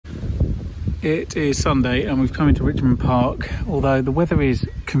It is Sunday and we've come into Richmond Park, although the weather is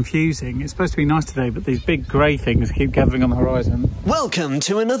confusing. It's supposed to be nice today, but these big grey things keep gathering on the horizon. Welcome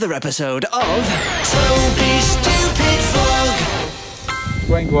to another episode of Toby Stupid Vlog. It's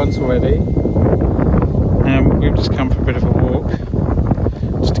rained once already. We've just come for a bit of a walk,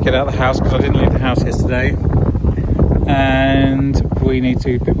 just to get out of the house, because I didn't leave the house yesterday. And we need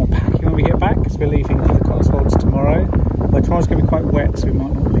to do a bit more packing when we get back, because we're leaving for the Cotswolds tomorrow. But tomorrow's going to be quite wet, so we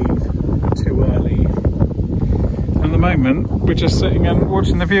might not leave too early. And at the moment, we're just sitting and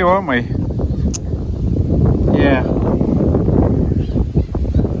watching the view, aren't we? Yeah.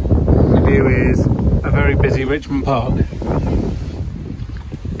 The view is a very busy Richmond Park.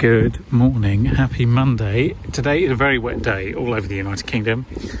 Good morning, happy Monday. Today is a very wet day all over the United Kingdom,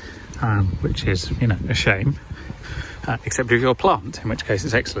 which is, you know, a shame. Except if you're a plant, in which case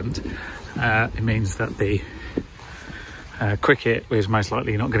it's excellent. It means that the cricket is most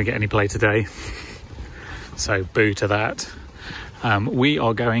likely not going to get any play today, so boo to that. We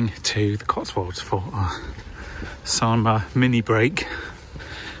are going to the Cotswolds for our summer mini break,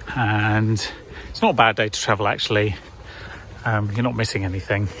 and it's not a bad day to travel actually. You're not missing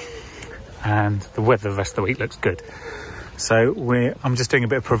anything, and the weather the rest of the week looks good. So I'm just doing a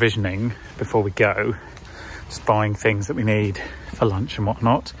bit of provisioning before we go, just buying things that we need for lunch and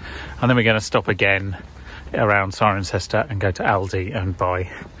whatnot, and then we're going to stop again around Cirencester and go to Aldi and buy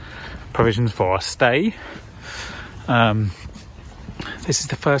provisions for our stay. This is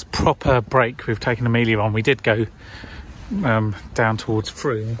the first proper break we've taken Amelia on. We did go down towards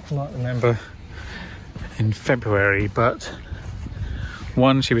Frome, I might remember, in February, but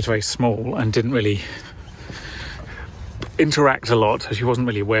one, she was very small and didn't really interact a lot, so she wasn't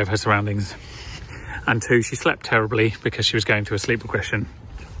really aware of her surroundings, and two, she slept terribly because she was going through a sleep regression.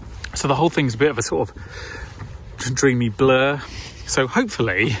 So the whole thing's a bit of a sort of dreamy blur. So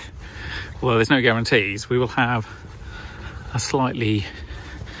hopefully, although there's no guarantees, we will have a slightly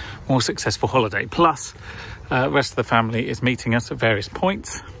more successful holiday. Plus, the rest of the family is meeting us at various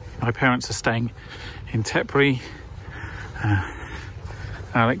points. My parents are staying in Tetbury.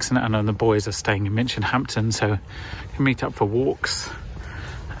 Alex and Anna and the boys are staying in Minchinhampton, so we can meet up for walks,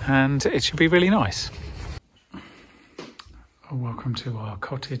 and it should be really nice. Welcome to our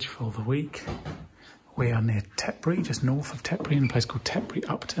cottage for the week. We are near Tetbury, just north of Tetbury, in a place called Tetbury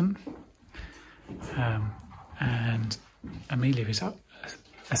Upton. And Amelia is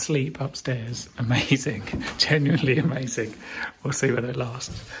asleep upstairs. Amazing, genuinely amazing. We'll see whether it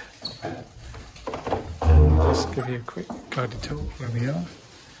lasts. Just give you a quick guided tour where we are.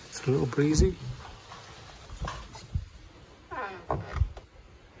 It's a little breezy.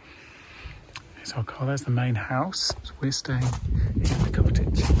 There's our car, there's the main house. So we're staying in the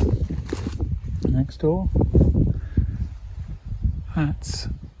cottage. Next door, that's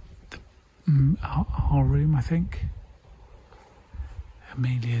our room, I think.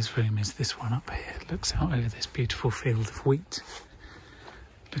 Amelia's room is this one up here. It looks out over this beautiful field of wheat.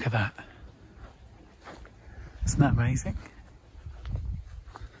 Look at that. Isn't that amazing?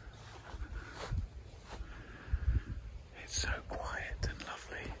 It's so quiet and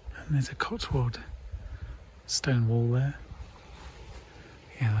lovely. And there's a Cotswold stone wall there.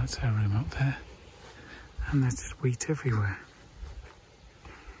 Yeah, that's our room up there. And there's just wheat everywhere.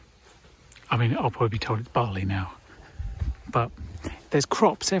 I mean, I'll probably be told it's barley now, but there's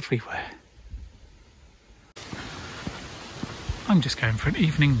crops everywhere. I'm just going for an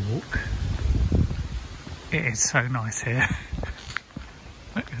evening walk. It is so nice here.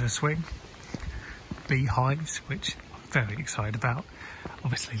 Look at the swing. Beehives, which I'm very excited about.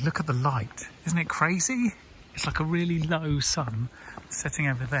 Obviously, look at the light. Isn't it crazy? It's like a really low sun setting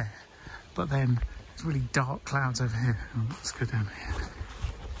over there, but then there's really dark clouds over here. Oh, let's go down here.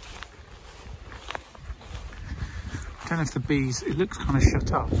 I don't know if the bees, it looks kind of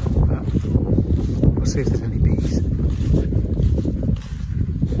shut up, but we'll see if there's any bees.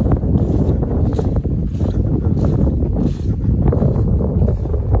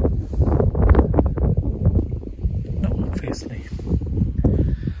 Not obviously.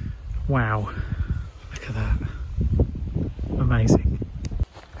 Wow, look at that. Amazing.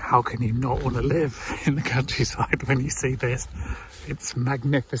 How can you not want to live in the countryside when you see this? It's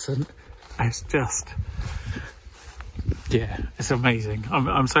magnificent. It's just, yeah, it's amazing.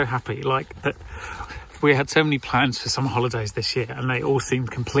 I'm so happy. Like, that we had so many plans for summer holidays this year and they all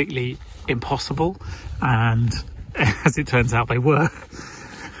seemed completely impossible, and as it turns out they were.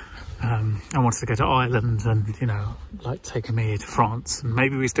 I wanted to go to Ireland and, you know, like take Amelia to France, and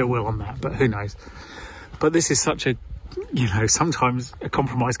maybe we still will on that, but who knows. But this is such a, you know, sometimes a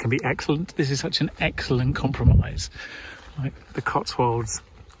compromise can be excellent. This is such an excellent compromise. Like the Cotswolds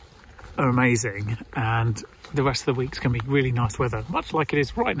are amazing, and the rest of the week's going to be really nice weather, much like it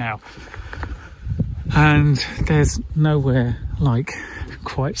is right now. And there's nowhere like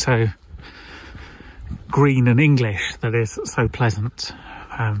quite so green and English that is so pleasant.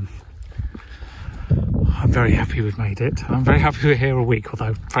 I'm very happy we've made it. I'm very happy we're here a week,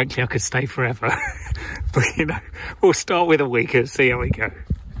 although frankly I could stay forever. But you know, we'll start with a week and see how we go.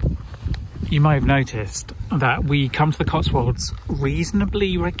 You may have noticed that we come to the Cotswolds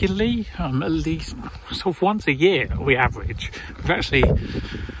reasonably regularly, at least sort of once a year we average.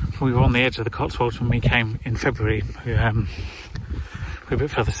 We were on the edge of the Cotswolds when we came in February. We're a bit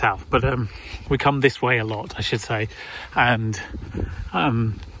further south, but we come this way a lot, I should say. And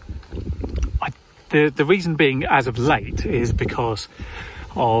the reason being, as of late, is because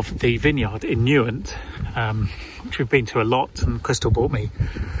of the vineyard in Newent, which we've been to a lot, and Crystal bought me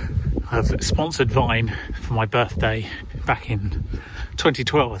a sponsored vine for my birthday back in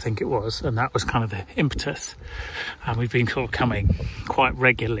 2012, I think it was, and that was kind of the impetus. And we've been sort of coming quite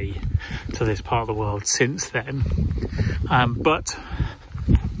regularly to this part of the world since then. But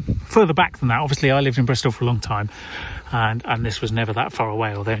further back than that, obviously I lived in Bristol for a long time, and this was never that far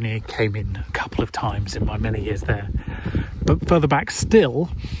away, although only came in a couple of times in my many years there. But further back still,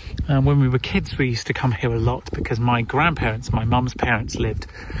 when we were kids, we used to come here a lot because my grandparents, my mum's parents, lived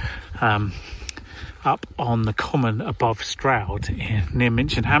up on the common above Stroud near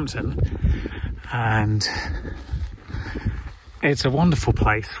Minchinhampton, and it's a wonderful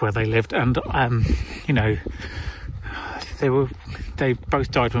place where they lived. And you know, they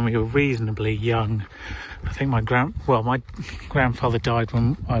both died when we were reasonably young. I think my grandfather died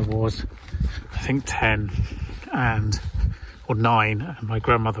when I was, I think, 10 or 9, and my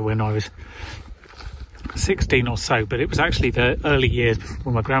grandmother when I was 16 or so. But it was actually the early years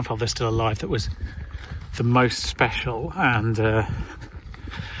when my grandfather was still alive that was the most special, and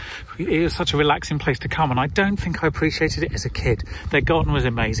it was such a relaxing place to come, and I don't think I appreciated it as a kid. Their garden was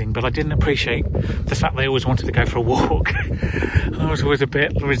amazing, but I didn't appreciate the fact they always wanted to go for a walk. I was always a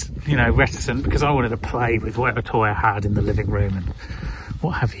bit, you know, reticent because I wanted to play with whatever toy I had in the living room and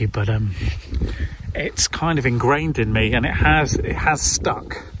what have you. But it's kind of ingrained in me, and it has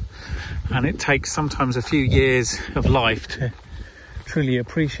stuck. And it takes sometimes a few years of life to truly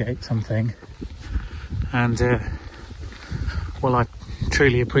appreciate something. And well, I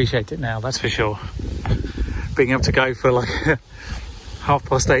truly appreciate it now, that's for sure. Being able to go for like a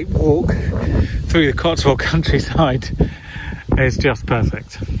 8:30 walk through the Cotswold countryside is just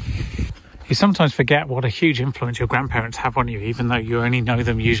perfect. You sometimes forget what a huge influence your grandparents have on you, even though you only know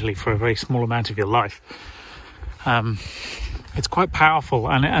them usually for a very small amount of your life. It's quite powerful,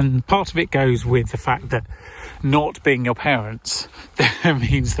 and part of it goes with the fact that not being your parents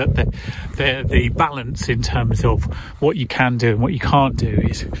means that the balance in terms of what you can do and what you can't do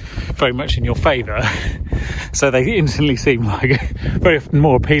is very much in your favour. So they instantly seem like very often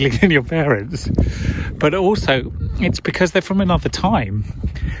more appealing than your parents. But also it's because they're from another time,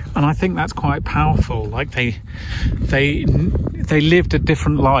 and I think that's quite powerful. Like they lived a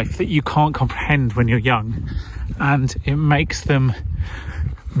different life that you can't comprehend when you're young, and it makes them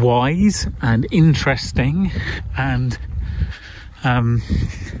wise and interesting and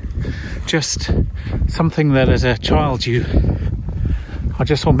just something that as a child you are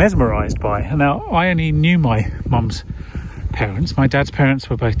just so mesmerised by. And now I only knew my mum's parents. My dad's parents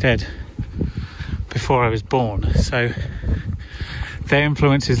were both dead before I was born, so their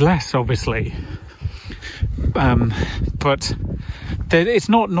influence is less, obviously, but it's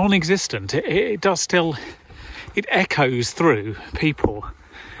not non-existent. It does still, it echoes through people.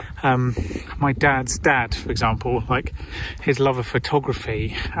 My dad's dad, for example, like his love of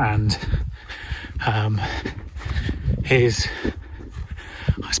photography and his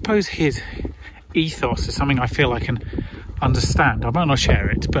ethos is something I feel I can understand. I might not share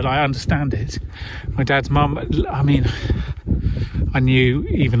it, but I understand it. My dad's mum, I mean, I knew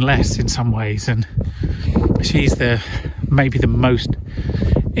even less in some ways, and she's maybe the most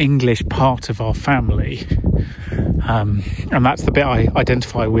English part of our family. And that's the bit I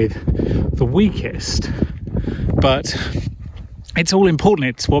identify with the weakest, but it's all important.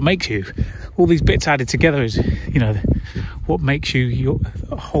 It's what makes you. All these bits added together is, you know, what makes you your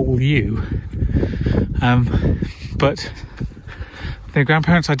whole you. But the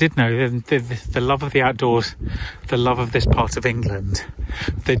grandparents I did know, the love of the outdoors, the love of this part of England,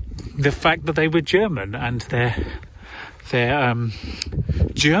 the fact that they were German and their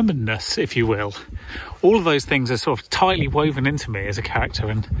Germanness, if you will, all of those things are sort of tightly woven into me as a character,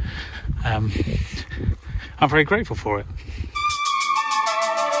 and I'm very grateful for it.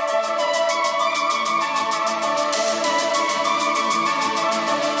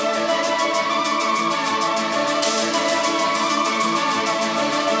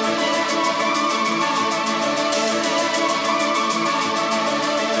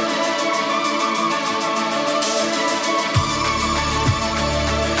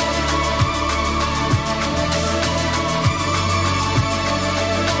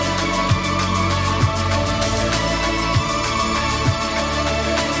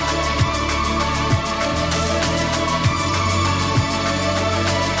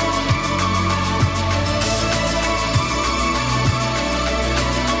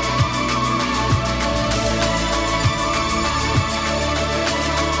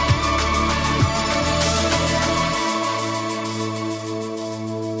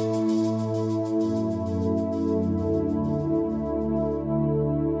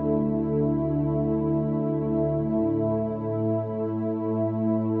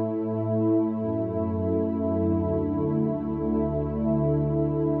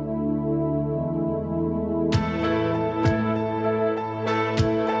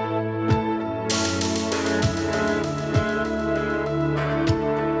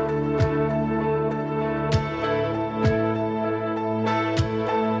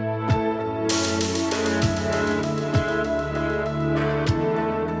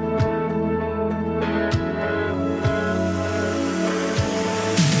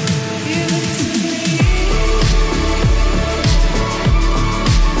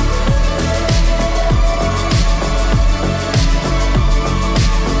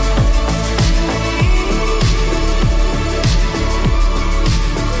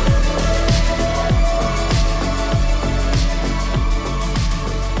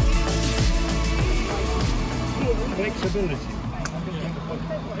 flexibility.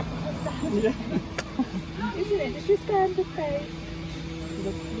 Isn't it? Does your standard face?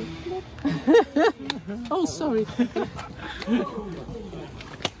 Oh, sorry.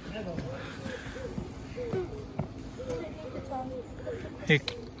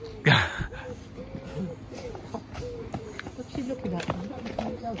 What's she looking at?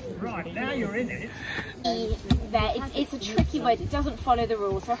 Right, now you're in it. There, it's a tricky word. It doesn't follow the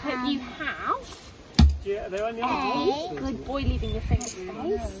rules. So I hope you have. Yeah, they're only Good boy, leaving your finger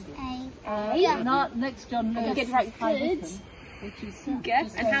space. A. Not next, John. Good, right, good.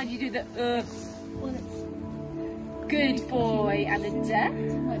 Good. And how do you do the Good boy. And the D.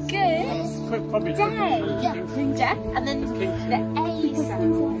 Good. Day. D. And then the A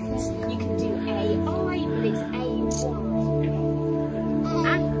sound. You can do A-I, but it's A-Y.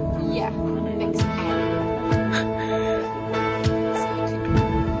 And, yeah, mix A.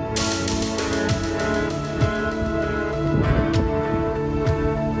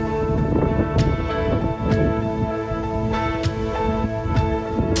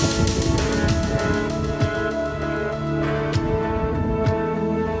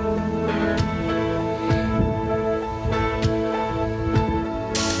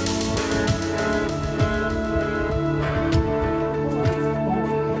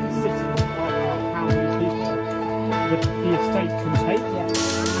 the estate can take,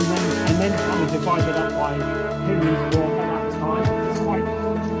 and then kind of divide it up by who needs what at that time. It's quite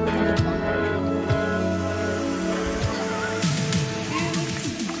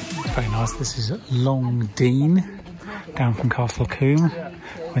very nice. This is Long Dean down from Castle Combe.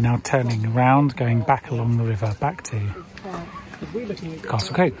 We're now turning around, going back along the river, back to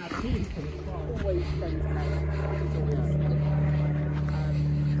Castle Combe.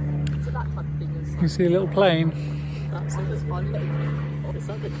 You see a little plane. It's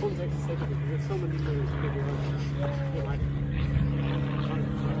like the context is so different because there's so many things to figure out.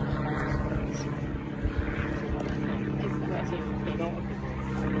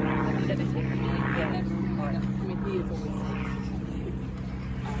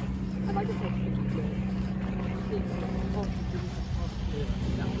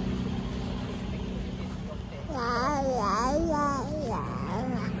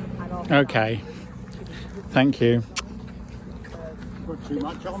 Okay, thank you. Put too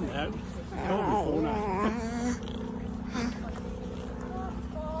much on there.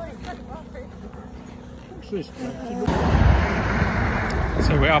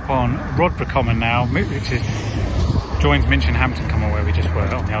 So we're up on Rodborough Common now, which is joins Minchinhampton Common, where we just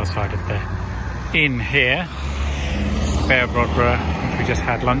were, on the other side of the inn here. Bear of Rodborough, which we just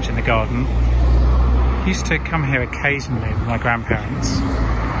had lunch in the garden. Used to come here occasionally with my grandparents.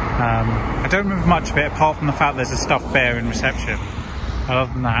 I don't remember much of it apart from the fact there's a stuffed bear in reception.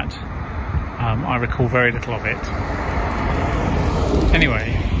 Other than that, I recall very little of it.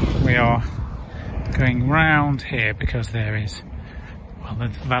 Anyway, we are going round here because there is, well, the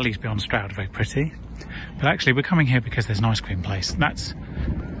valleys beyond Stroud are very pretty, but actually we're coming here because there's an ice cream place. That's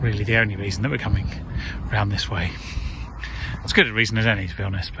really the only reason that we're coming round this way. It's good a reason as any, to be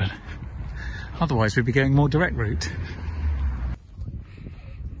honest, but otherwise we'd be going more direct route.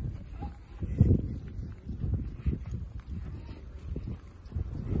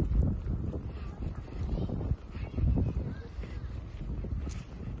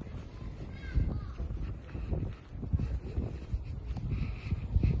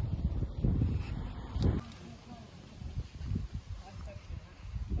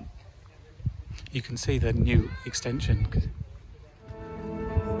 You can see the new extension.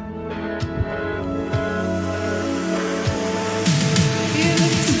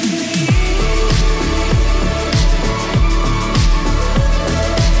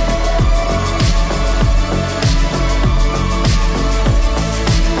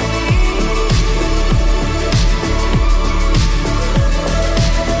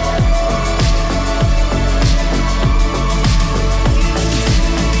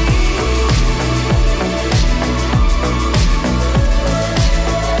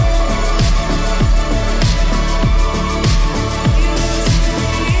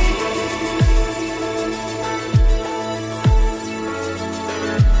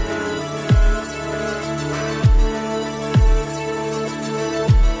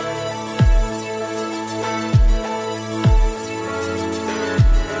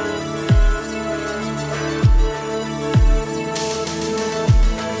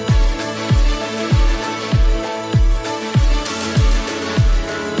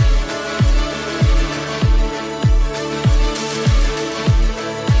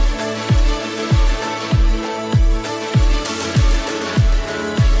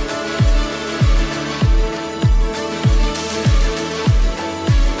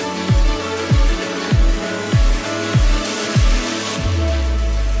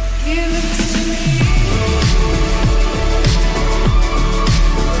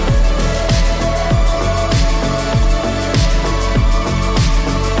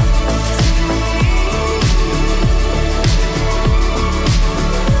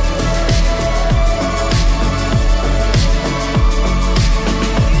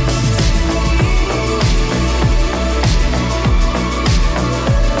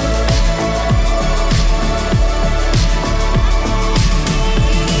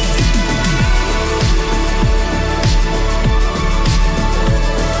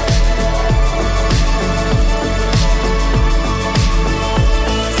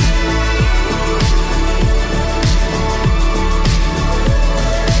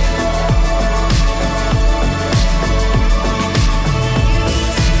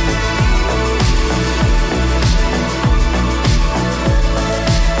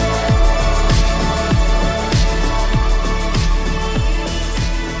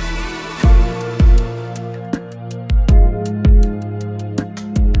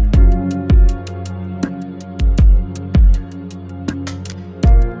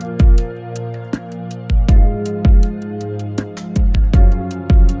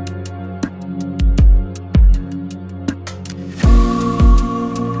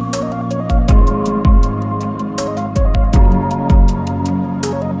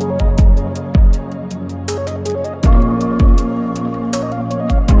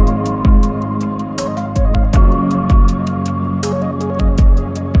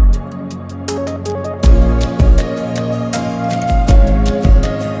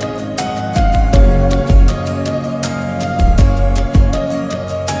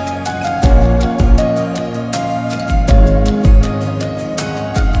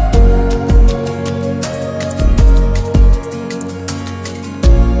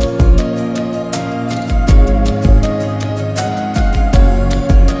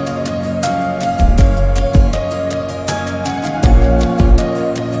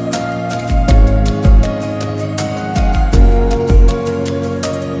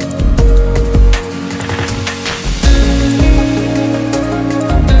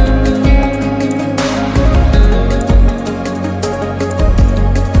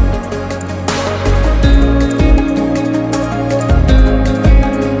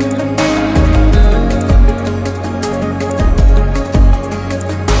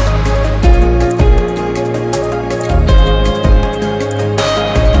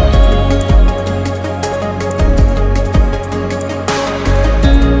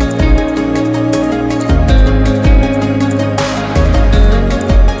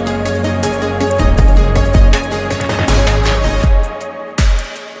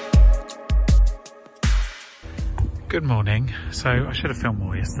 Good morning. So I should have filmed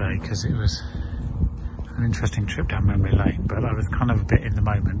more yesterday because it was an interesting trip down memory lane, but I was kind of a bit in the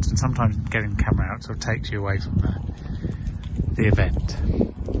moment, and sometimes getting the camera out sort of takes you away from the event.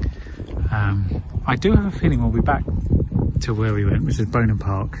 I do have a feeling we'll be back to where we went, which is Bonham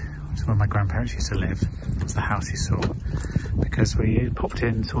Park, which is where my grandparents used to live. It's the house you saw, because we popped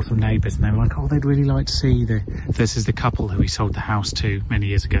in, saw some neighbours, and they were like, oh, they'd really like to see this is the couple who we sold the house to many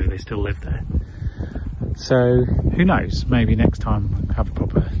years ago. They still live there. So who knows, maybe next time we'll have a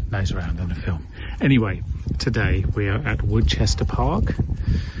proper nose around and a film. Anyway, today we are at Woodchester Park.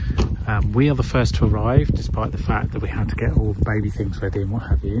 We are the first to arrive, despite the fact that we had to get all the baby things ready and what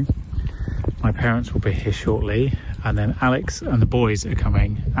have you. My parents will be here shortly, and then Alex and the boys are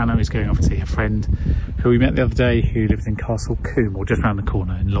coming. Anna is going off to see her friend who we met the other day, who lives in Castle Combe, or just around the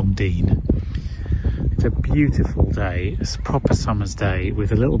corner in Longdean. It's a beautiful day, it's a proper summer's day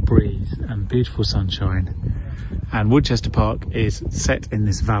with a little breeze and beautiful sunshine. And Woodchester Park is set in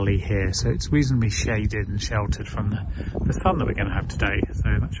this valley here, so it's reasonably shaded and sheltered from the sun that we're going to have today.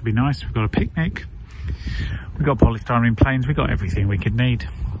 So that should be nice. We've got a picnic, we've got polystyrene planes, we've got everything we could need.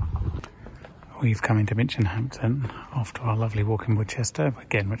 We've come into Minchinhampton after our lovely walk in Woodchester,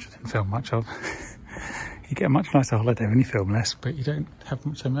 again, which I didn't film much of. You get a much nicer holiday when you film less, but you don't have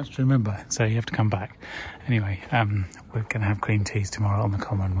so much to remember, so you have to come back. Anyway, we're going to have green teas tomorrow on the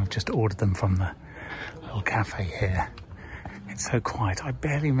common. We've just ordered them from the little cafe here. It's so quiet. I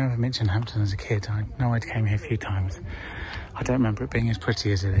barely remember Minchinhampton as a kid. I know I came here a few times. I don't remember it being as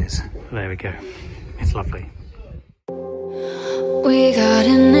pretty as it is. But there we go. It's lovely. We got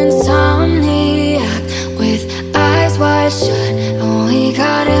an insomniac with eyes wide shut, and we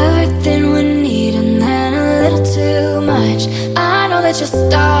got everything we need and then a little too much. I know that you're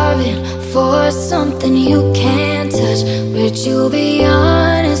starving for something you can't touch. Would you be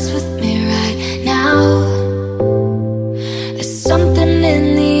honest with me right now? There's something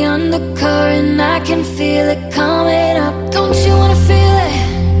in the undercurrent, I can feel it coming up. Don't you wanna feel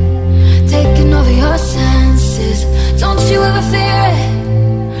it taking over your senses? Don't you ever fear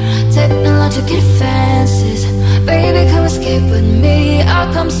it? Technological advances. Baby, come escape with me.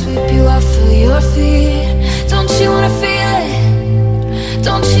 I'll come sweep you off of your feet. Don't you wanna feel it?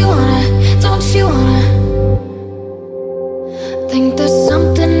 Don't you wanna? Don't you wanna? Think there's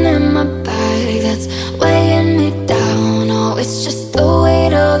something in my bag that's weighing me down. Oh, it's just the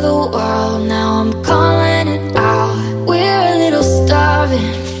weight of the world. Now I'm calling it out. We're a little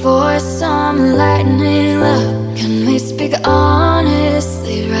starving for some lightning love. Can we speak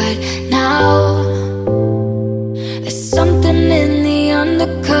honestly right now? There's something in the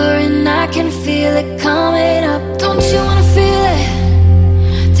undercurrent, I can feel it coming up. Don't you wanna feel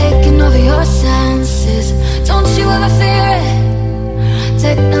it taking over your senses? Don't you ever fear it?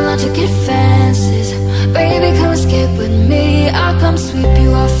 Technological advances. Baby, come escape with me. I'll come sweep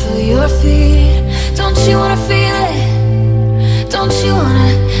you off of your feet. Don't you wanna feel it? Don't you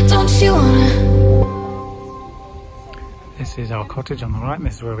wanna? Don't you wanna? This is our cottage on the right, and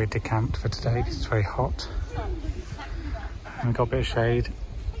this is where we decamped for today because it's very hot. And we've got a bit of shade,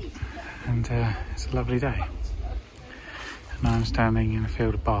 and it's a lovely day. And I'm standing in a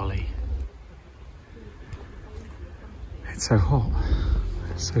field of barley. It's so hot,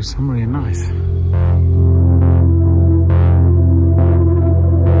 it's so summery and nice.